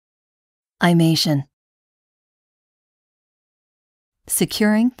Imation.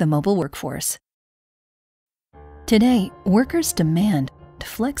 Securing the mobile workforce. Today, workers demand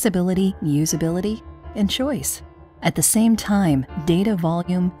flexibility, usability, and choice. At the same time, data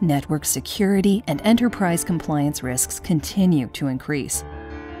volume, network security, and enterprise compliance risks continue to increase.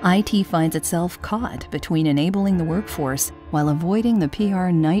 IT finds itself caught between enabling the workforce while avoiding the PR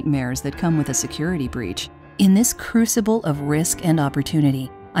nightmares that come with a security breach. In this crucible of risk and opportunity,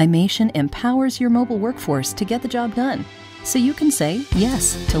 Imation empowers your mobile workforce to get the job done, so you can say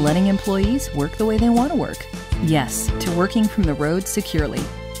yes to letting employees work the way they want to work, yes to working from the road securely,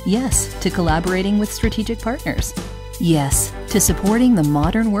 yes to collaborating with strategic partners, yes to supporting the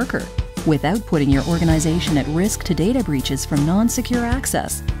modern worker without putting your organization at risk to data breaches from non-secure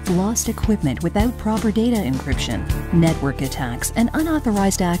access, lost equipment without proper data encryption, network attacks, and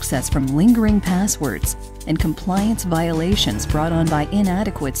unauthorized access from lingering passwords, and compliance violations brought on by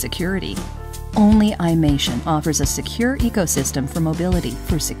inadequate security. Only Imation offers a secure ecosystem for mobility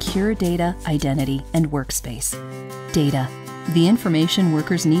for secure data, identity, and workspace. Data, the information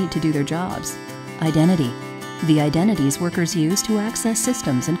workers need to do their jobs. Identity, the identities workers use to access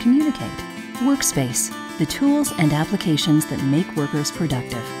systems and communicate. Workspace, the tools and applications that make workers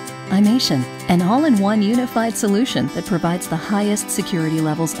productive. Imation, an all-in-one unified solution that provides the highest security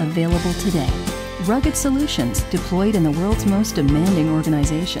levels available today. Rugged solutions deployed in the world's most demanding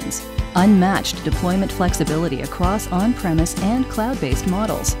organizations. Unmatched deployment flexibility across on-premise and cloud-based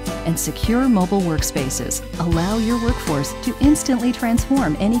models. And secure mobile workspaces allow your workforce to instantly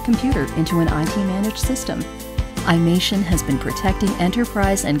transform any computer into an IT-managed system. Imation has been protecting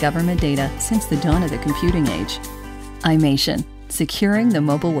enterprise and government data since the dawn of the computing age. Imation, securing the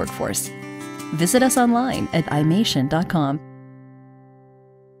mobile workforce. Visit us online at imation.com.